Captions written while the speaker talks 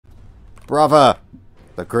Brother!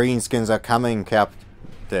 The greenskins are coming,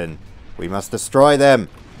 Captain. We must destroy them.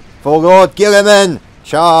 For Lord Gilliman!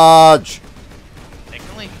 Charge!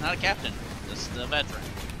 Technically, not a captain. Just a veteran.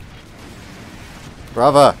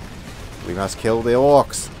 Brother! We must kill the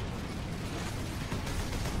orcs.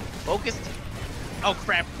 Focused. Oh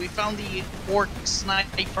crap, we found the orc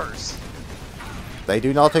snipers. They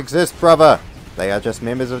do not exist, brother. They are just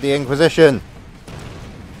members of the Inquisition.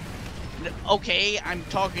 Okay, I'm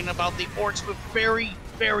talking about the orcs with very,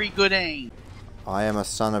 very good aim. I am a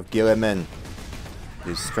son of Gilliman.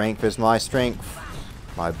 His strength is my strength.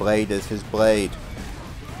 My blade is his blade.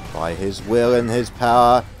 By his will and his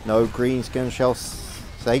power, no greenskin shall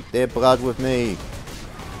sate their blood with me.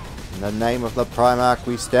 In the name of the Primarch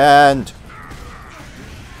we stand.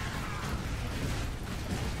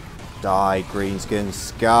 Die, greenskin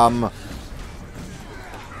scum.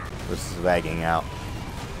 This is lagging out.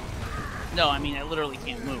 No, I mean, I literally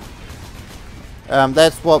can't move.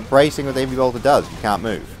 That's what bracing with heavy bolter does. You can't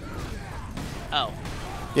move. Oh.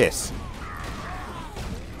 Yes.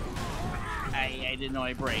 I didn't know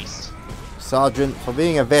I braced. Sergeant, for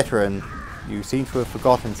being a veteran, you seem to have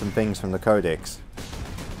forgotten some things from the Codex.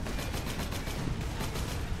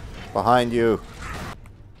 Behind you.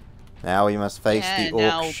 Now we must face the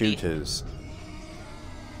orc shooters.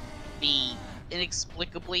 The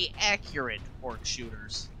inexplicably accurate orc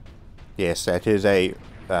shooters. Yes, that is a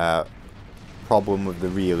problem with the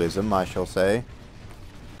realism, I shall say.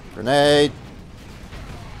 Grenade!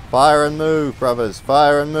 Fire and move, brothers!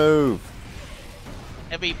 Fire and move!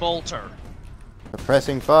 Heavy bolter.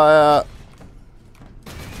 Suppressing fire!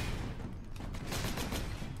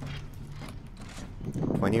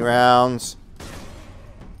 "20 rounds.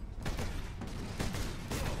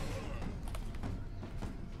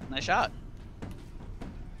 Nice shot.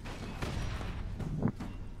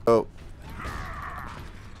 Oh.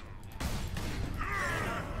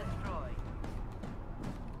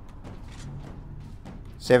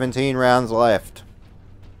 "17 rounds left.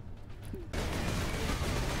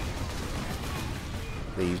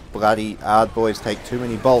 These bloody hard boys take too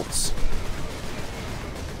many bolts.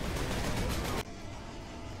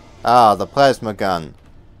 Ah, the plasma gun.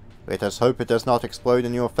 Let us hope it does not explode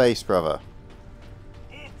in your face, brother.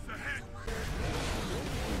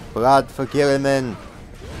 Blood for Gilliman.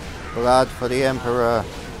 Blood for the Emperor."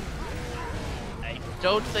 I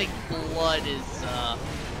don't think blood is,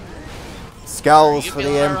 Skulls for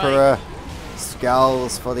the alright? Emperor.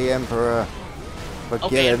 Skulls for the Emperor. For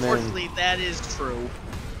Okay, Gilliman. unfortunately, that is true.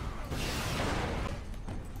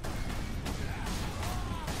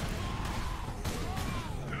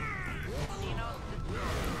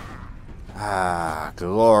 Ah,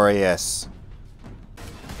 glorious.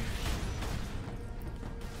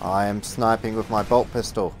 I am sniping with my bolt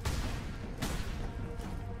pistol.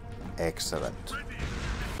 Excellent.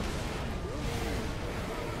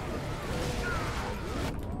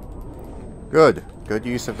 Good. Good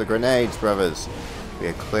use of the grenades, brothers. We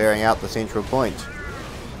are clearing out the central point.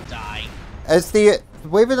 Die.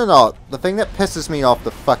 Believe it or not, the thing that pisses me off the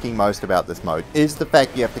fucking most about this mode is the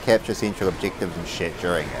fact you have to capture central objectives and shit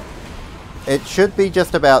during it. It should be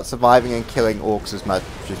just about surviving and killing orcs as much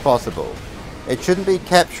as possible. It shouldn't be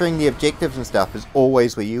capturing the objectives and stuff is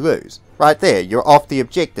always where you lose. Right there, you're off the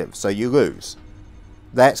objective, so you lose.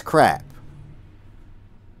 That's crap.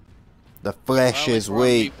 The flesh is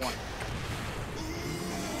weak.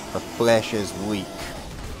 The flesh is weak.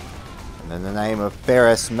 And in the name of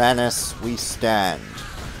Ferris Manus, we stand.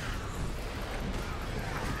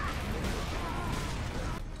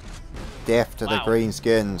 Death to the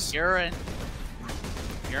greenskins. You're an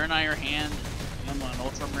Iron Hand, I'm an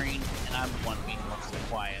Ultramarine, and I'm the one being mostly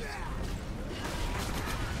quiet.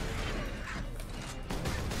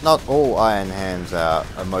 Not all Iron Hands are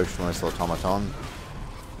emotionless automaton.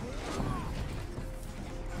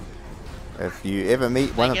 If you ever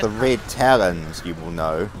meet one of the Red Talons, you will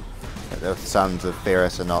know that the sons of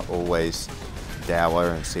Ferris are not always dour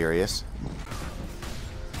and serious.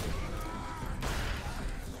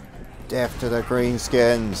 Death to the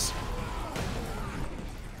greenskins.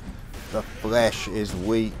 The flesh is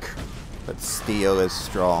weak, but steel is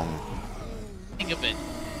strong. Think of it.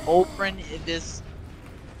 Open this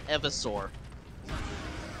Evasaur.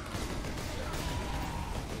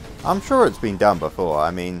 I'm sure it's been done before.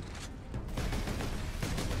 I mean,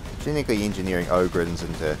 genetically engineering Ogrins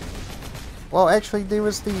into... Well, actually, there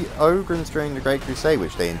was the Ogrins during the Great Crusade,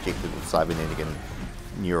 which they injected with cybernetic and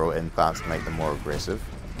neural implants to make them more aggressive.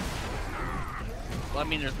 Well, I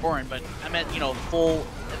mean, there's boring, but I meant, you know, full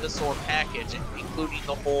Evasaur package, including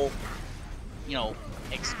the whole, you know,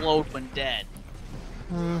 explode when dead.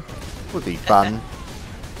 Would be fun.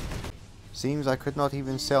 Seems I could not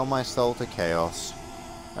even sell my soul to Chaos.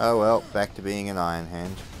 Oh well, back to being an Iron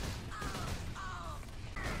Hand.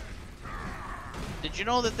 Did you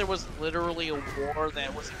know that there was literally a war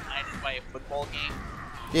that was ignited by a football game?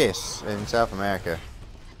 Yes, in South America.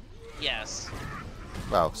 Yes.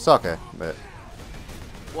 Well, soccer, but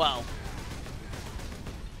Well,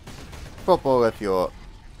 football if you're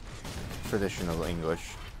traditional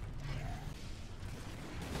English.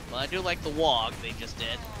 well, I do like the WOG they just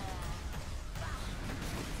did.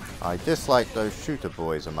 I dislike those shooter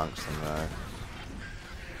boys amongst them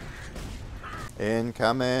though.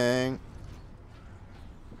 Incoming!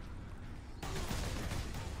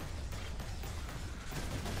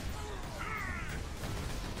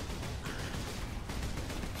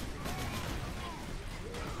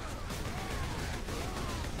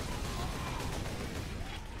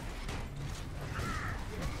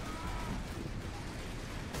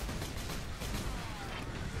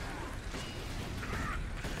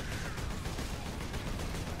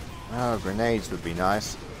 Oh, grenades would be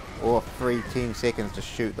nice. Or 10 seconds to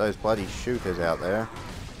shoot those bloody shooters out there.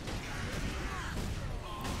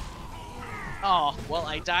 Oh, well,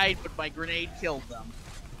 I died, but my grenade killed them.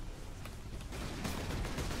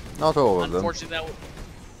 Not all of them. Unfortunately,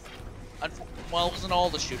 well, it wasn't all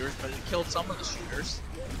the shooters, but it killed some of the shooters.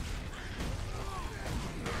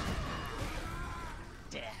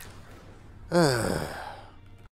 Damn.